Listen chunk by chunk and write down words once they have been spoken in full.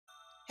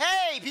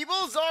Hey people,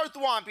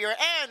 CzarThwomp here,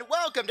 and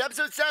welcome to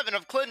episode 7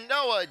 of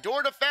Klonoa,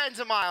 Door to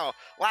Phantomile.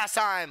 Last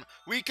time,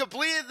 we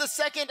completed the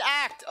second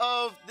act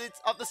of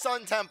the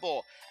Sun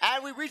Temple,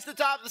 and we reached the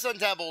top of the Sun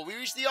Temple. We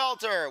reached the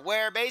altar,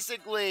 where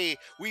basically,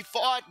 we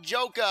fought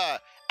Joka,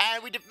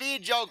 and we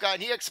defeated Joka,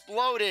 and he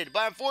exploded.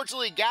 But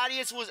unfortunately,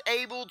 Ghadius was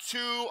able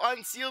to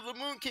unseal the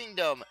Moon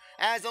Kingdom,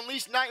 and has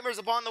unleashed nightmares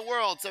upon the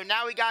world. So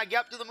now we gotta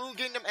get up to the Moon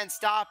Kingdom and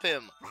stop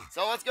him.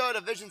 So let's go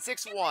to Vision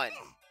 6-1.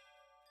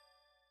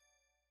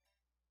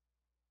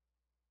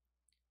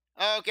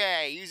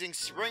 Okay, using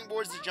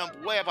springboards to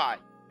jump way up high.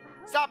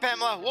 Stop,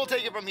 Pamela. We'll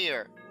take it from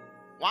here.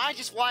 Why not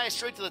just fly us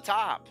straight to the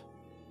top?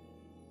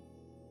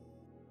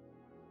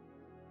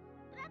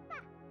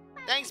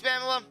 Thanks,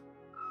 Pamela.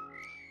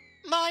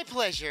 My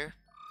pleasure.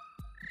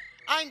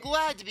 I'm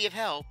glad to be of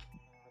help.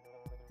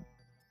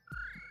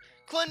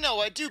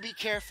 Klonoa, do be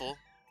careful.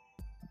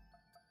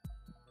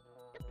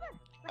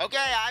 Okay,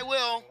 I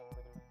will.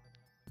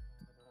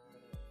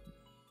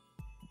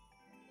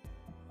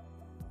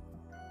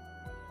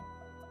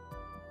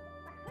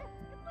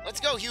 Let's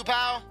go, Hugh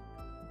Pal.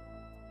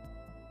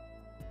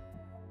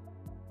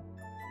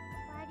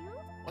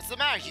 What's the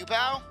matter, Hugh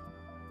Pal?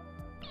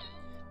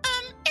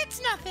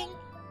 It's nothing.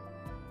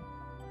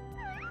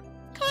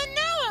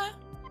 Klonoa!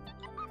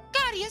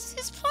 Ghadius,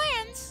 his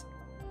plans.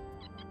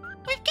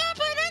 We've got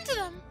to put an end to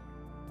them.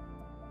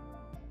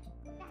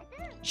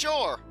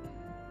 Sure.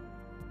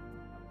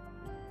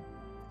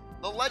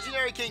 The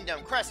Legendary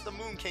Kingdom, Cress, the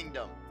Moon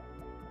Kingdom.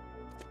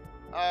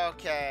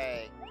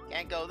 Okay,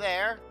 can't go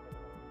there.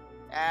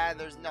 And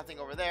there's nothing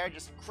over there,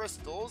 just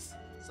crystals.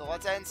 So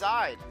let's head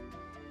inside.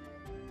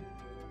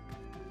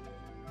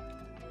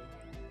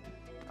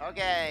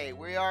 Okay,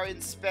 we are in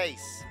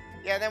space.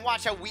 Yeah, then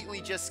watch how Wheatley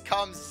just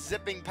comes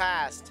zipping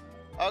past.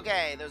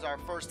 Okay, there's our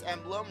first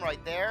emblem right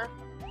there.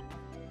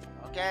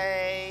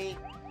 Okay.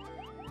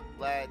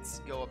 Let's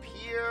go up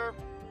here.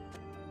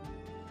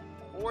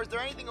 Or is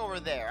there anything over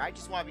there? I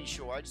just want to be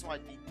sure. I just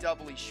want to be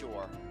doubly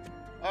sure.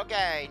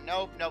 Okay,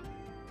 nope.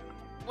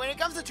 When it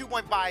comes to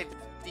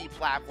 2.5D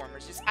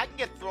platformers, I can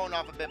get thrown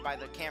off a bit by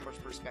the camera's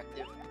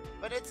perspective.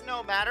 But it's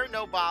no matter,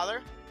 no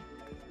bother.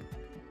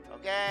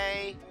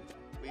 Okay.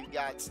 We've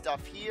got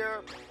stuff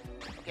here.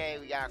 Okay,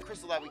 we got a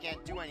crystal that we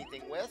can't do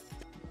anything with.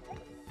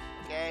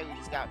 Okay, we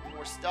just got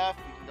more stuff.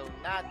 We can go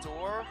in that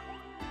door.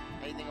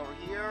 Anything over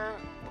here?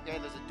 Okay,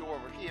 there's a door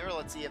over here.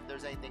 Let's see if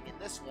there's anything in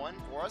this one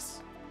for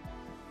us.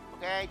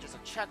 Okay, just a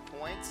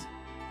checkpoint.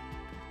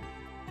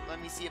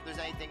 Let me see if there's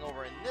anything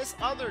over in this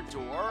other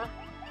door.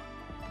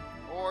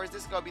 Or is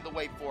this going to be the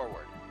way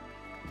forward?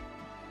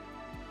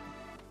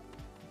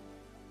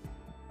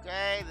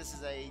 Okay, this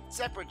is a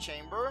separate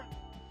chamber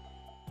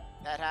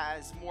that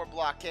has more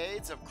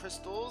blockades of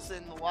crystals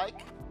and the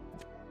like.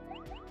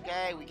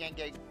 Okay, we can't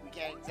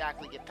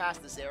exactly get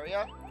past this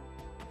area.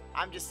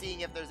 I'm just seeing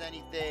if there's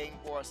anything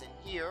for us in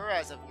here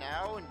as of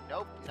now.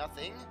 Nope,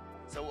 nothing.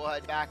 So we'll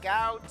head back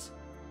out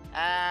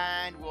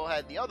and we'll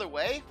head the other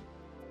way.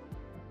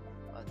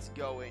 Let's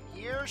go in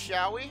here,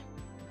 shall we?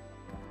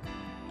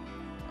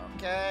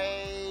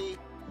 Okay,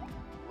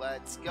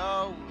 let's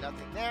go.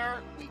 Nothing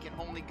there. We can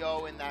only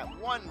go in that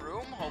one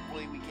room.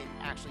 Hopefully we can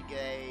actually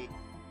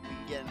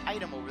get an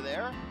item over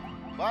there.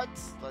 But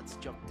let's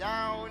jump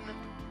down.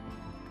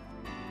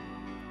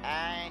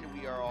 And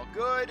we are all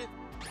good.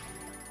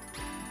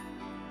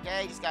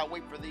 Okay, just gotta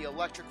wait for the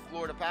electric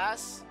floor to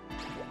pass.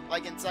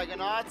 Like in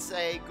Psychonauts,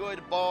 a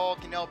good ball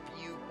can help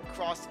you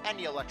cross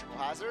any electrical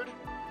hazard.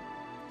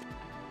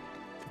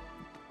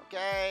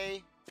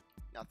 Okay,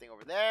 nothing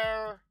over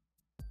there.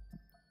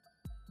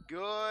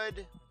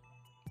 Good.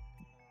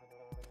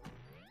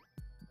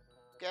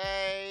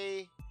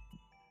 Okay.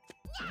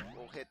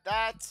 We'll hit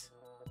that.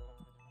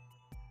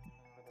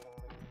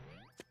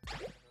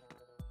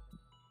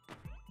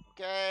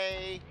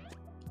 Okay.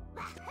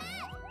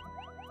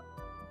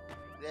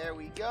 There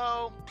we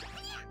go.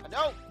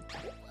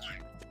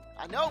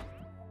 I know.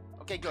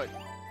 Okay, good.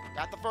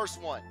 Got the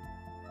first one.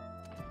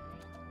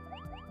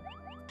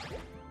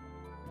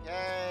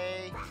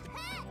 Okay.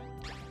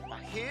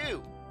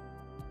 Wahoo.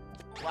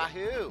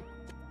 Wahoo!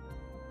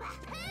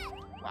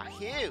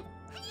 Wahoo!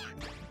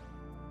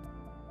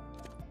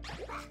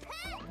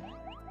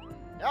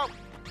 Nope!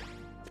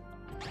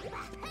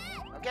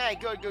 Okay,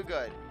 good.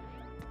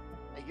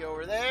 I go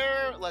over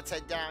there. Let's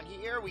head down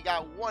here. We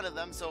got one of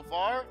them so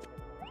far.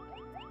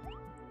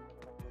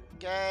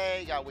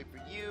 Okay, gotta wait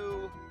for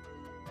you.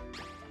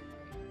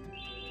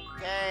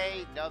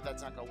 Okay, no,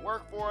 that's not gonna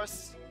work for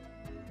us.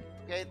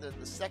 Okay,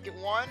 the second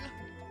one.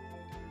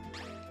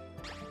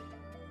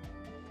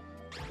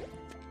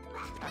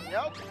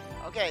 Nope.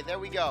 Okay, there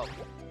we go.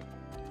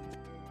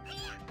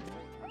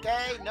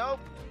 Okay, nope.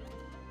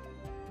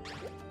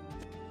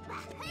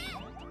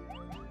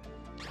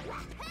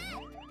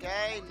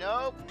 Okay,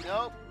 nope.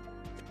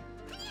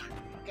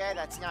 Okay,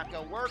 that's not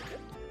gonna work.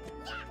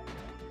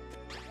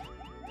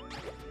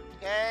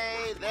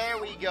 Okay, there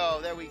we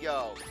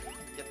go.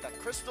 Get that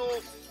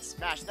crystal,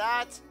 smash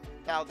that.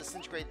 That'll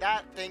disintegrate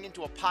that thing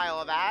into a pile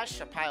of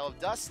ash, a pile of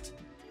dust.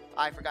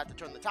 I forgot to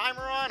turn the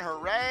timer on,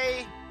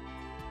 hooray.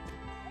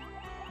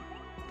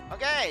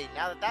 Okay,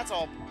 now that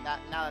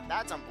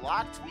that's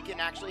unblocked, we can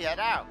actually head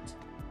out.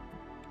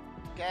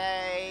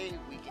 Okay,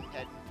 we can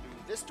head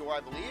through this door, I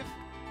believe.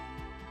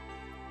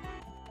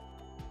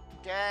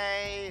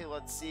 Okay,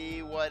 let's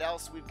see what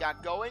else we've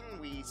got going.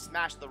 We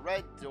smashed the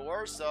red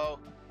door, so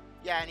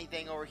yeah,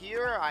 anything over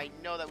here? I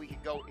know that we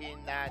could go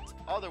in that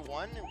other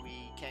one.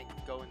 We can't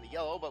go in the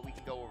yellow, but we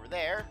can go over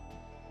there.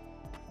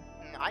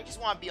 I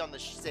just want to be on the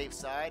safe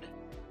side.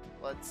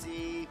 Let's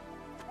see.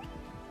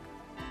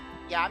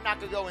 Yeah, I'm not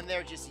going to go in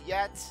there just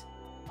yet.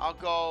 I'll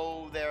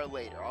go there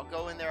later. I'll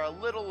go in there a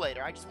little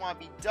later. I just want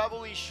to be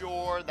doubly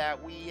sure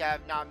that we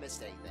have not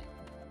missed anything.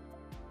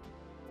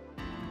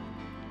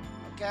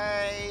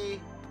 Okay.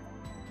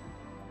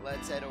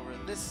 Let's head over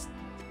to this.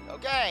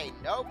 Okay,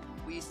 nope.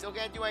 We still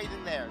can't do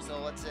anything there. So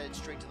let's head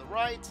straight to the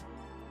right.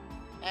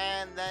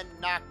 And then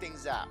knock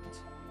things out.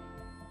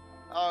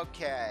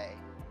 Okay.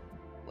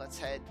 Let's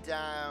head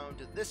down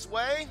to this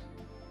way.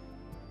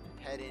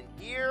 Head in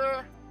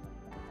here.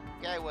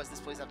 Okay, what does this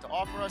place have to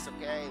offer us?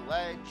 Okay,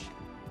 ledge.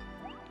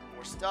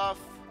 More stuff.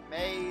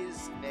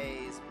 Maze,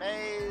 maze,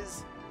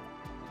 maze.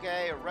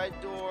 Okay, a red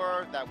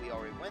door that we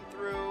already went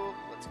through.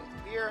 Let's go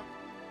through here.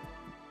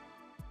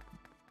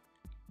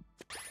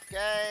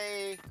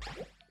 Okay.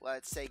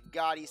 Let's take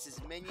Ghadius'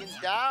 minions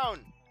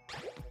down.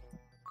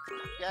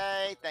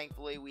 Okay,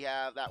 thankfully we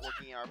have that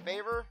working in our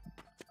favor.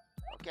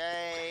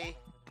 Okay.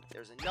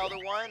 There's another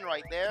one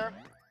right there.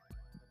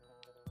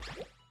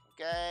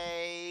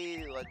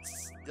 Okay,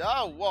 let's...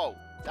 Oh, whoa.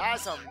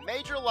 That's a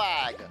major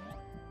lag.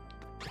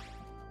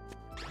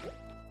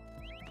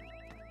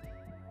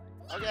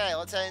 Okay,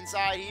 let's head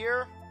inside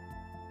here.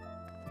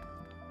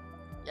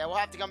 Yeah, we'll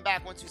have to come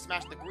back once we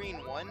smash the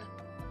green one.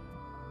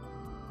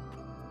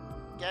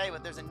 Okay,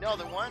 but there's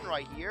another one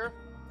right here.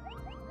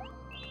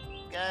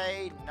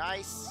 Okay,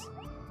 nice.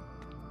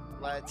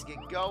 Let's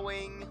get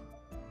going.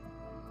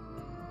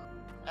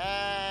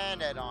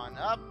 And head on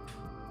up.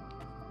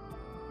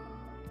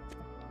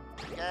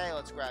 Okay,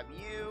 let's grab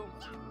you.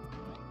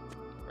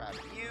 Grab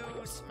you.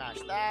 Smash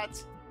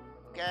that.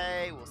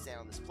 Okay, we'll stand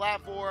on this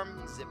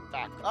platform. Zip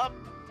back up.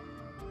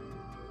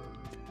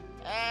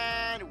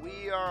 And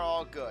we are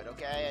all good.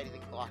 Okay,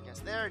 anything blocking us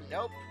there?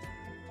 Nope.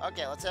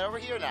 Okay, let's head over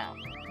here now.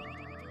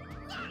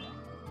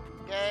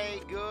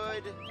 Okay,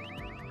 good.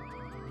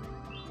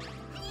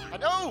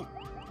 No!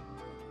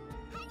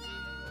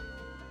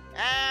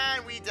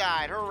 And we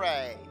died.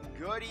 Hooray.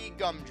 Goody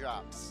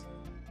gumdrops.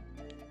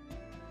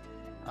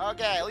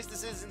 Okay, at least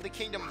this isn't the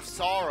Kingdom of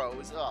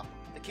Sorrows. Ugh,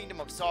 the Kingdom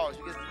of Sorrows.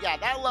 Because, yeah,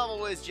 that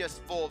level is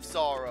just full of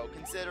sorrow,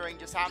 considering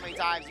just how many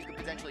times you could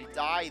potentially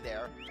die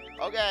there.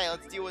 Okay,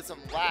 let's deal with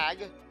some lag.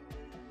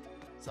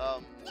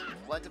 Some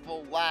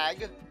plentiful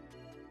lag.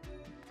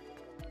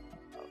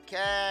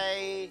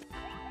 Okay.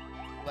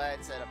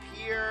 Let's head up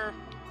here.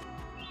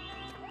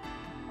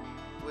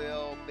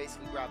 We'll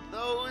basically grab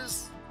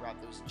those. Grab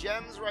those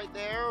gems right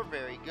there.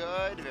 Very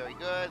good, very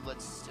good.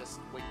 Let's just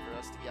wait for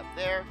us to get up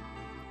there.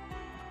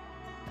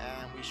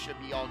 And we should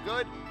be all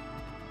good.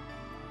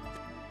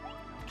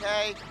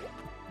 Okay.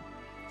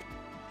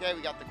 Okay,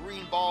 we got the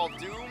green ball of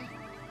doom.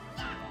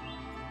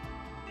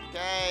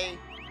 Okay.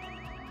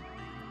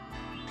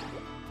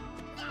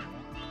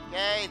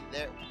 Okay,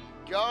 there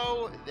we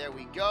go. There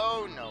we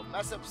go. No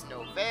mess-ups,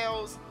 no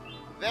fails.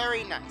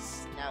 Very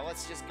nice. Now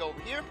let's just go over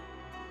here.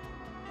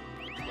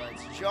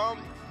 Let's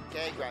jump.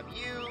 Okay, grab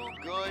you.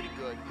 Good,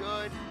 good,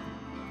 good.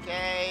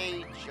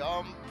 Okay,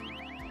 jump.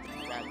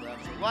 Grab the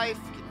extra life.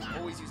 Can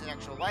always use an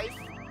extra life.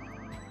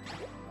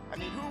 I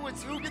mean,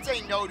 who could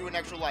say no to an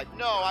extra life?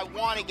 No, I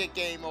want to get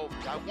game over.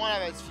 I want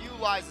to have as few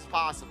lives as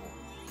possible.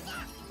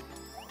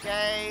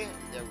 Okay,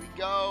 there we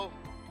go.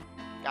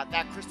 Got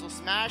that crystal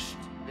smashed.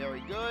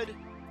 Very good.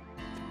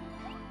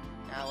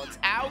 Now let's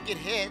get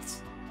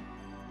hit.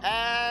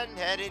 And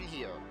head in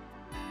here.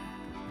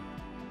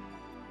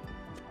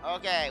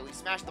 Okay, we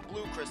smashed the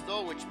blue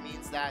crystal, which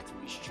means that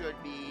we should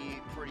be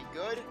pretty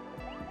good.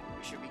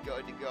 We should be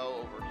good to go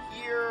over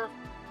here.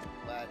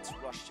 Let's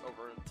rush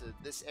over to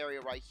this area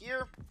right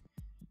here.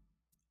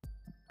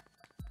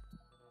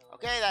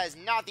 Okay, that is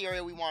not the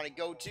area we want to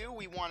go to.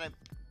 We want to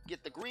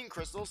get the green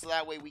crystal, so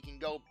that way we can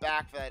go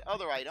back for that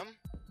other item.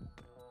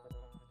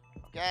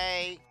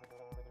 Okay.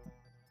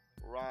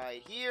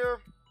 Right here.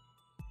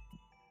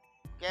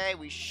 Okay,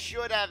 we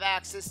should have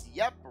access.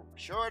 Yep,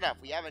 sure enough,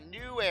 we have a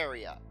new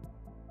area.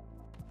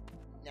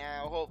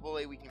 Now,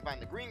 hopefully we can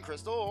find the green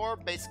crystal, or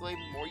basically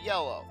more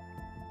yellow.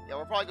 Yeah,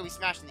 we're probably going to be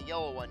smashing the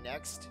yellow one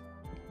next.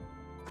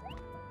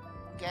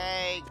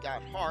 Okay,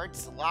 got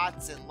hearts.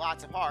 Lots and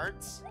lots of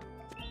hearts.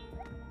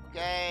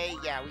 Okay,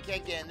 yeah, we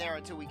can't get in there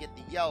until we get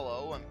the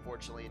yellow,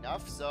 unfortunately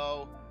enough.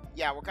 So,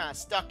 yeah, we're kind of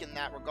stuck in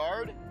that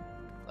regard.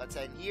 Let's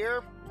head in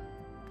here.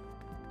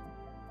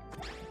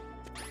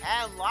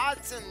 And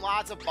lots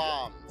of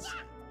bombs.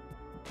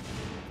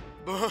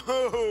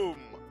 Boom!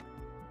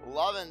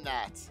 Loving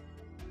that.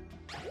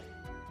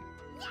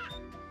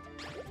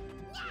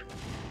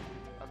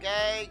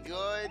 Okay,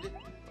 good.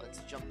 Let's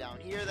jump down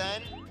here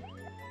then.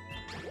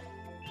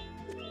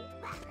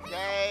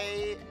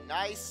 Okay,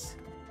 nice.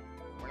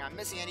 We're not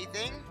missing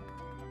anything.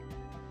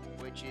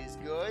 which is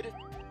good.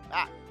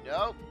 Ah,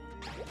 nope.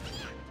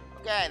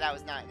 Okay, that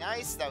was not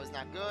nice. That was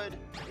not good.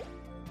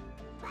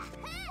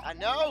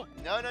 No.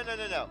 No, no, no,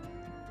 no, no.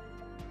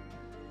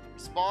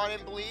 Spawn in,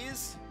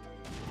 please.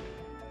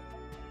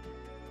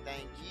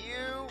 Thank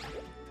you.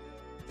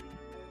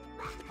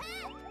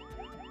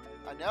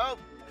 Nope.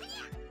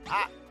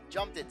 Ah,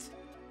 jumped it.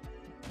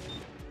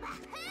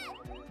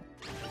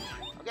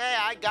 Okay,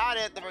 I got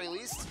it at the very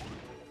least.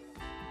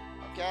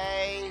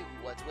 Okay,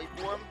 let's wait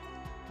for him.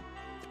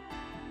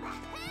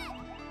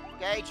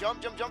 Okay,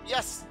 jump, jump, jump.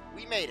 Yes,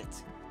 we made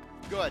it.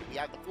 Good, we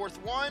have the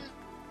fourth one.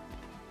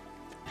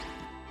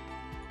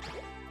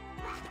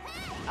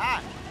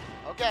 Ah,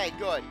 okay,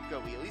 good,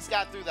 good. We at least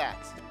got through that.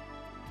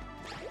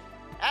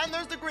 And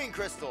there's the green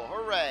crystal.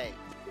 Hooray.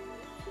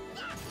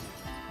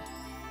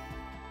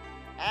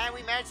 And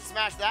we managed to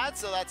smash that,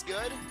 so that's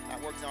good.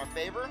 That works in our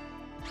favor.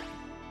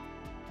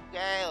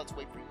 Okay, let's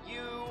wait for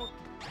you.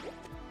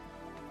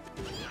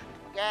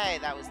 Okay,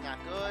 that was not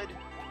good.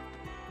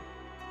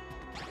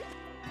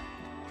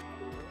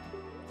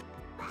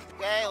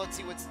 Okay, let's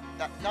see what's...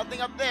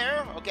 nothing up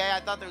there. Okay, I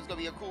thought there was going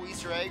to be a cool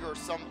Easter egg or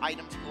some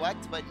item to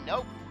collect, but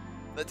nope.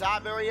 The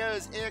top area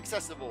is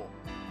inaccessible.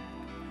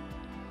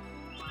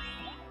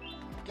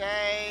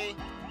 Okay.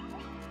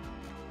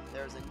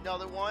 There's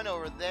another one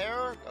over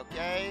there.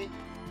 Okay.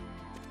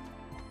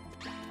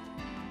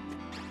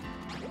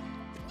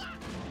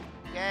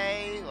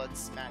 Okay, let's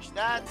smash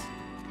that.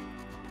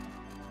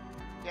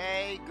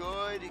 Okay,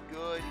 good,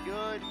 good,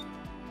 good.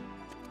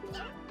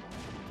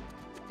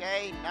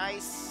 Okay,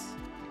 nice.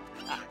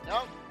 Ah,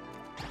 no.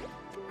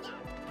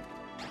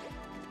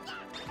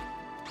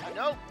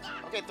 No.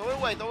 Okay, throw it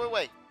away, throw it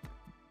away.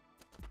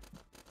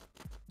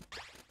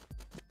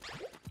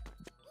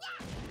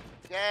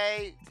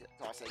 Okay,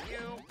 toss at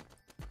you.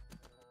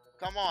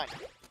 Come on.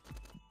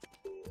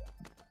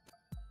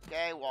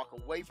 Okay, walk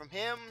away from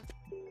him.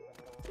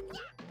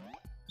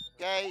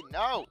 Okay,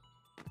 no.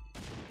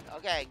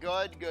 Okay,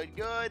 good, good,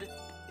 good.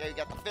 Okay, we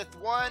got the fifth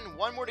one.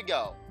 One more to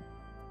go.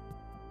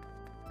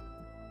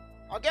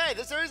 Okay,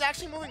 this area is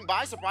actually moving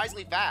by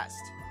surprisingly fast.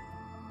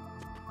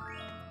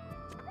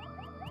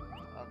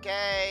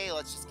 Okay,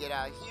 let's just get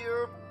out of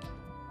here.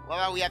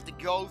 Well, we have to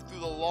go through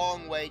the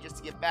long way just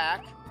to get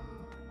back.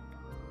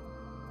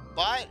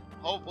 But,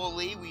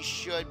 hopefully, we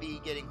should be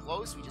getting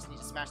close. We just need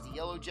to smash the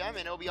yellow gem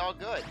and it'll be all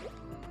good.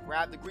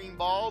 Grab the green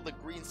ball, the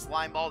green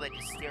slime ball that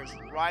just stares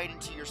right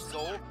into your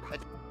soul.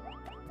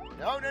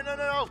 No, no, no,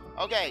 no,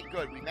 no. Okay,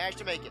 good. We managed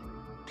to make it.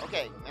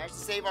 Okay, we managed to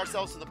save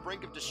ourselves from the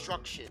brink of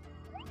destruction.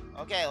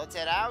 Okay, let's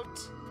head out.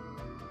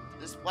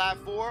 This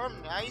platform,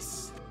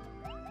 nice.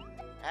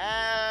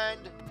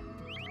 And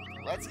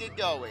let's get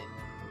going.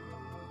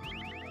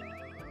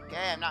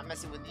 Okay, I'm not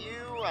messing with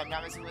you. I'm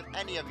not messing with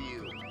any of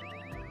you.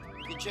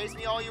 You can chase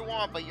me all you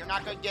want, but you're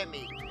not gonna get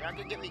me. You're not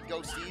gonna get me,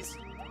 ghosties.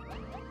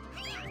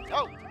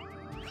 No.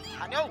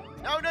 No,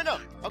 no, no, no.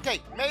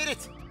 Okay, made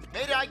it.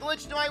 Made it. I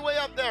glitched my way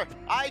up there.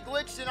 I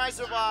glitched and I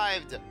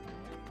survived.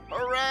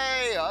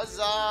 Hooray.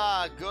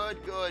 Huzzah.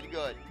 Good, good,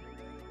 good.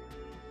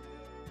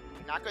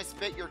 You're not going to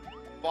spit your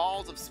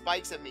balls of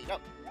spikes at me. No.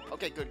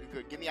 Okay, good, good,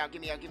 good. Get me out,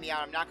 get me out, get me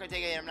out. I'm not going to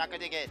take it. I'm not going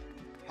to take it.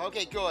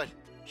 Okay, good.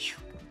 Whew.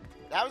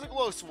 That was a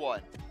close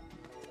one.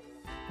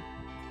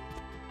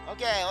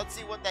 Okay, let's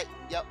see what that...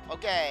 Yep,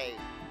 okay.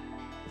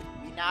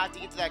 We now have to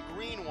get to that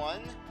green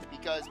one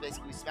because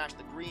basically we smashed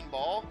the green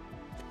ball.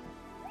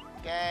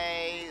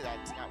 Okay,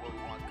 that's not where we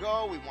want to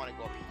go. We want to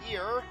go up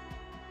here.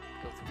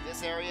 Go through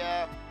this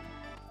area.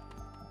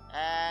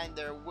 And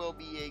there will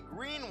be a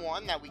green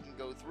one that we can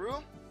go through.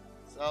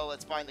 So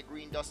let's find the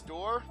green dust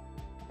door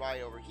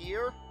right over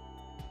here.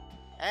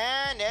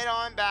 And head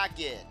on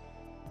back in.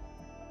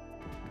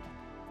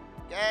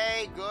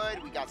 Okay,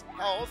 good. We got some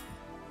health.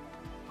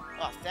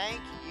 Oh,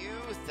 thank you,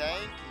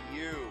 thank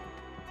you.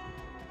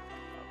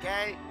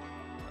 Okay,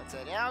 let's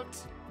head out.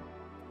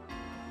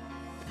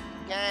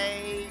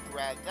 Okay,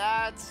 grab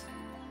that.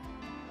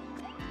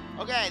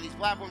 Okay, these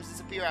platforms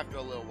disappear after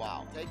a little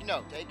while. Take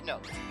note, take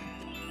note.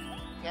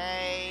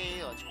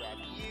 Okay, let's grab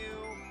you.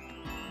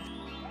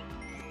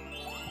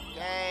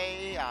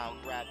 Okay, I'll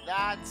grab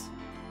that.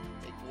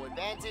 Take full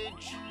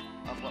advantage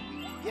of what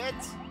we can get.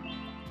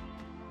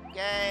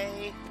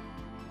 Okay.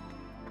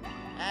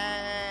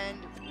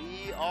 And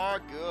we are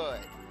good.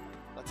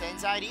 Let's head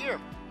inside here.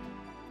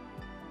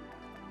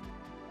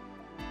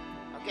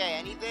 Okay,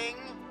 anything?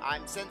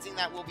 I'm sensing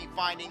that we'll be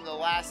finding the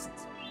last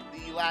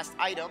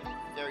item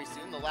very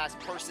soon, the last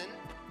person.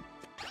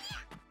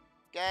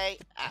 Okay,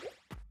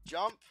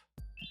 jump.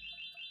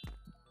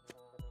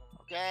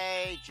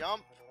 Okay,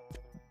 jump.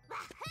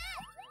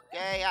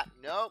 Okay,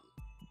 nope.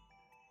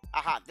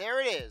 Aha, there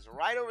it is,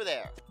 right over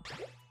there.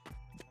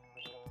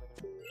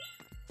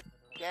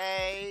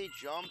 Okay,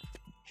 jump,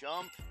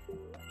 jump,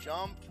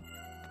 jump.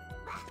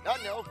 Oh,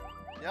 no,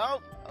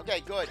 no.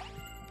 Okay, good.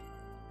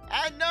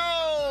 And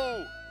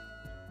no!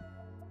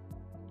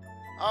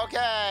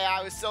 Okay,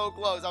 I was so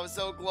close. I was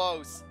so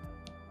close.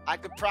 I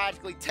could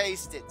practically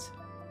taste it.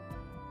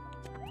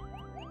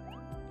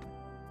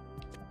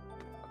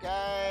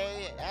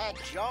 Okay, and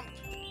jump.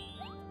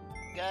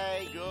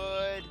 Okay,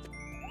 good.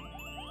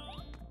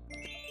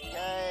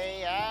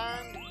 Okay,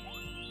 and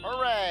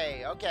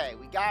hooray! Okay,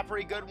 we got a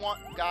pretty good one.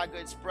 Got a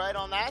good spread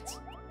on that.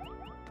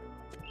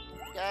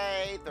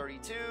 Okay,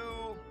 32.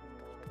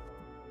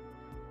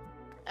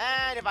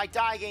 And if I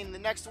die getting the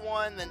next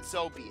one, then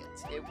so be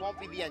it. It won't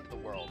be the end of the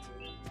world.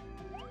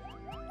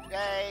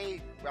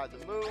 Okay, grab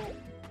the move.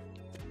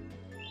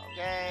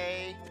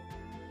 Okay.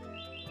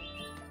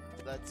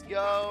 Let's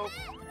go.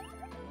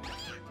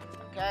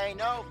 Okay,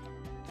 no.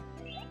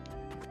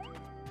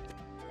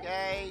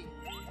 Okay.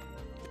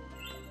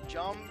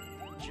 Jump,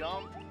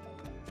 jump,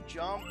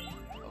 jump.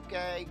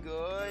 Okay,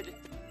 good,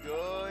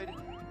 good.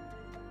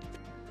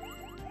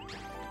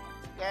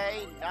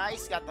 Okay,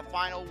 nice. Got the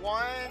final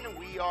one.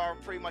 We are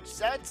pretty much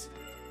set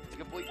to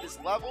complete this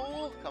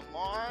level. Come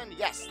on.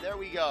 Yes, there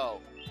we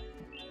go.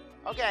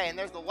 Okay, and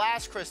there's the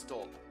last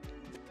crystal.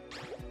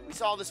 We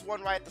saw this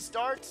one right at the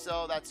start,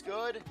 so that's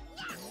good.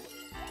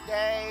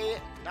 Okay,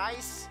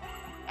 nice.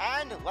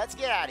 And let's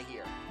get out of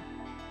here.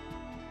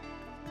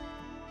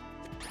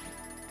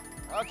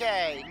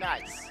 Okay,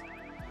 nice.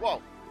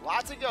 Whoa,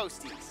 lots of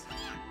ghosties.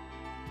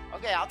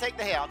 Okay, I'll take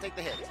the hit. I'll take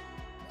the hit.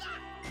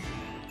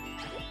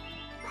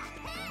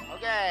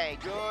 Okay,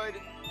 good.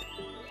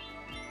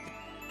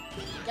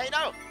 Okay,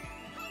 no.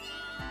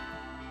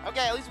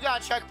 Okay, at least we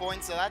got a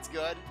checkpoint, so that's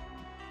good.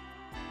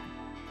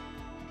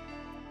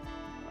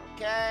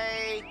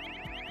 Okay.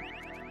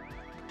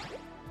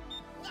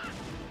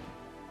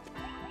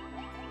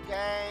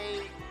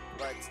 Okay,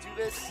 let's do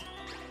this.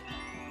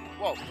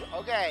 Whoa,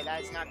 okay,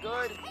 that is not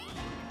good.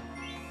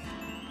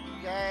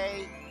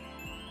 Okay.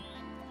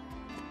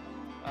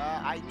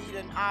 I need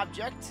an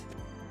object.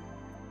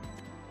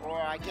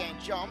 Or I can't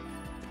jump.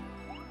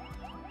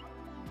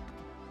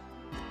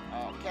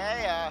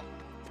 Okay,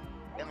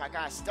 am I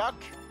kind of stuck?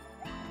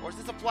 Or is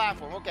this a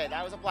platform? Okay,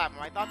 that was a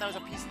platform. I thought that was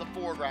a piece of the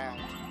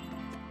foreground.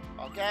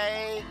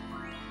 Okay.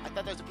 I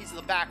thought that was a piece of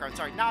the background.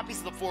 Sorry, not a piece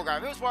of the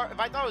foreground. If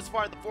I thought it was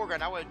part of the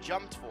foreground, I would have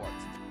jumped for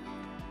it.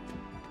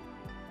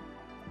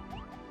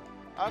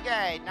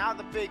 Okay, now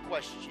the big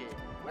question.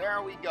 Where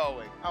are we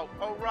going?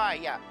 Oh, right,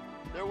 yeah.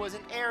 There was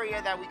an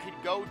area that we could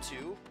go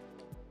to.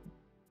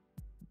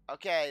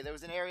 Okay, there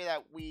was an area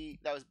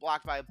that was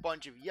blocked by a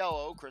bunch of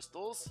yellow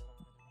crystals.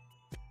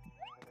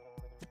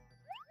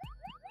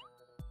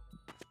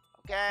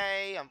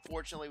 Okay,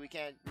 unfortunately we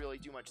can't really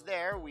do much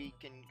there. We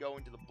can go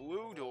into the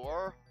blue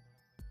door.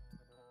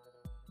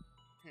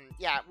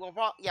 Yeah,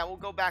 we'll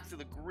go back to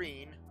the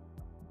green.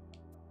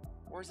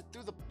 Or is it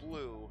through the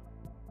blue?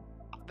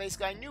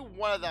 Basically, I knew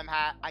one of them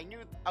had...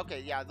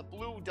 Okay, yeah, the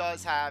blue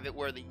does have it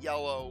where the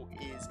yellow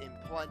is in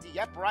plenty.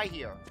 Yep, right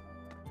here.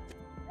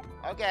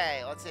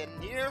 Okay, let's hit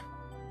in here.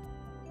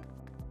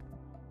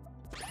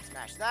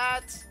 Smash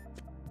that.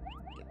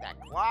 Get that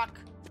clock.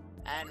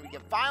 And we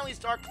can finally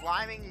start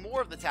climbing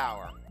more of the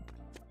tower.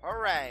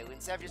 Hooray,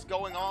 instead of just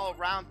going all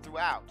around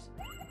throughout.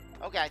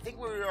 Okay, I think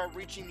we are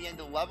reaching the end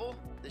of the level.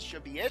 This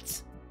should be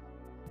it.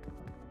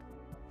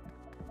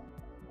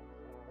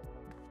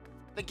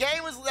 The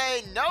game was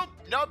saying, nope,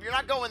 you're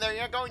not going there.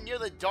 You're not going near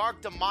the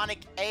dark demonic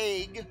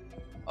egg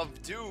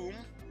of doom.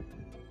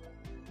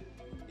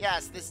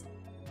 Yes, this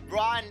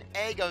rotten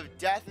egg of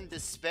death and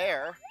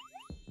despair.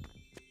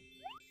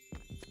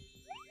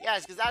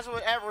 Yes, because that's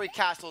what every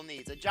castle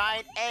needs. A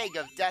giant egg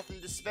of death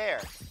and despair.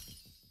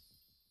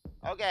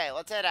 Okay,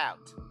 let's head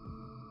out.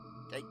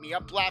 Take me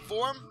up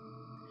platform.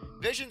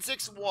 Vision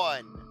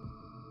 6-1.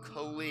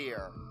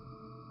 Clear.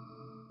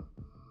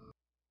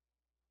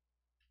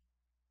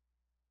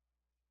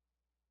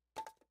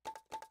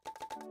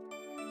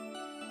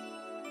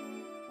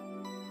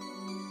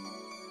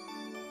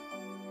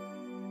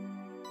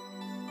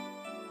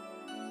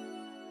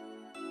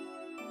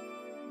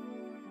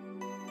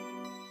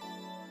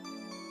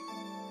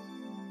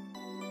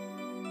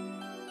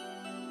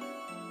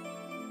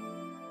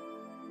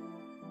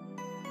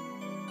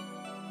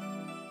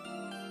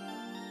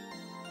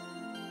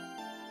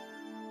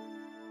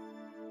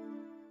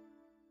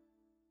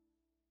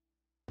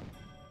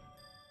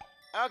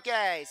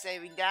 Okay,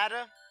 saving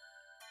data.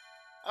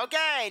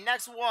 Okay,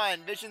 next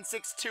one, Vision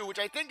 6-2, which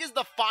I think is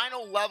the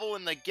final level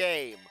in the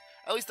game.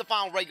 At least the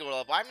final regular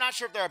level. I'm not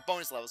sure if there are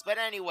bonus levels, but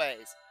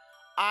anyways.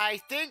 I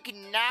think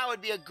now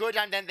would be a good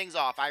time to end things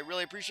off. I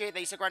really appreciate that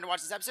you stuck around to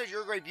watch this episode.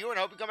 You're a great viewer, and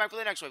I hope you come back for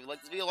the next one. If you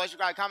like this video, like,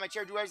 subscribe, comment,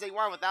 share, do whatever you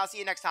want with. I'll see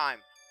you next time.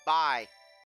 Bye.